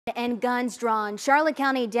And guns drawn. Charlotte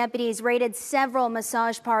County deputies raided several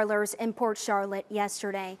massage parlors in Port Charlotte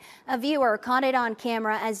yesterday. A viewer caught it on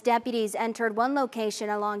camera as deputies entered one location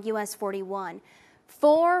along US 41.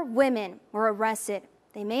 4 women were arrested.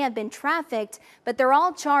 They may have been trafficked, but they're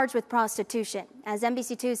all charged with prostitution. As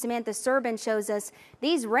NBC2's Samantha Serban shows us,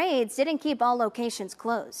 these raids didn't keep all locations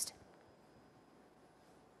closed.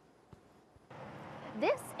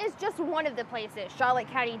 This is just one of the places Charlotte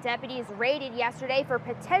County deputies raided yesterday for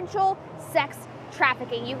potential sex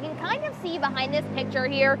trafficking. You can kind of see behind this picture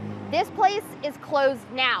here, this place is closed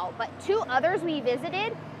now, but 2 others we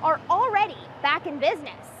visited are already back in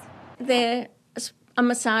business. They're a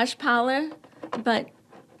massage parlor, but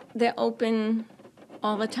they're open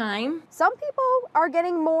all the time. Some people are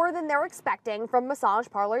getting more than they're expecting from massage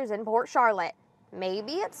parlors in Port Charlotte.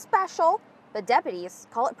 Maybe it's special, but deputies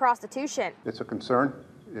call it prostitution. It's a concern.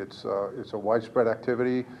 It's a widespread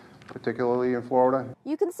activity, particularly in Florida.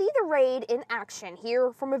 You can see the raid in action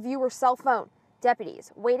here from a viewer's cell phone.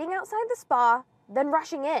 Deputies waiting outside the spa, then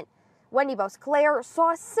rushing in. Wendy Beauclair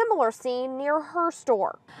saw a similar scene near her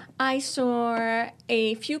store. I saw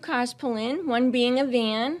a few cars pull in, one being a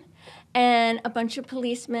van, and a bunch of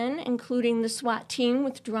policemen, including the SWAT team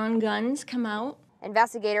with drawn guns, come out.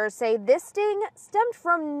 Investigators say this sting stemmed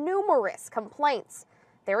from numerous complaints.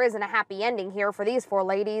 There isn't a happy ending here for these 4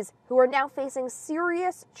 ladies who are now facing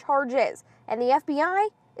serious charges, and the FBI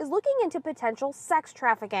is looking into potential sex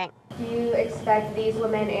trafficking. Do you expect these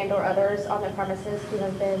women and or others on the premises to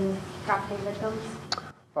have been trafficking victims?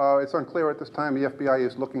 It's unclear at this time. The FBI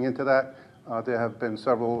is looking into that. There have been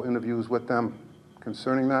several interviews with them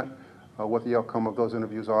concerning that. What the outcome of those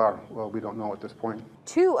interviews are, well, we don't know at this point.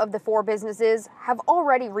 2 of the 4 businesses have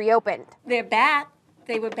already reopened. They're back.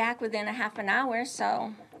 They were back within a half an hour,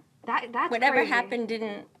 so that's whatever crazy. happened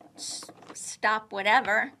didn't stop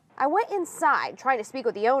whatever. I went inside trying to speak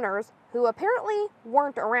with the owners, who apparently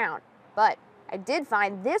weren't around. But I did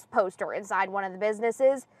find this poster inside one of the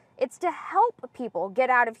businesses. It's to help people get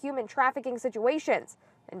out of human trafficking situations.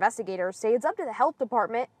 Investigators say it's up to the health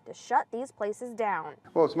department to shut these places down.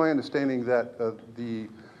 Well, it's my understanding that the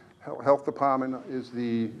health department is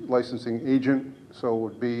the licensing agent, so it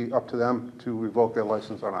would be up to them to revoke their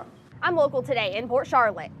license or not. I'm local today in Port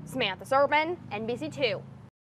Charlotte. Samantha Serban, NBC2.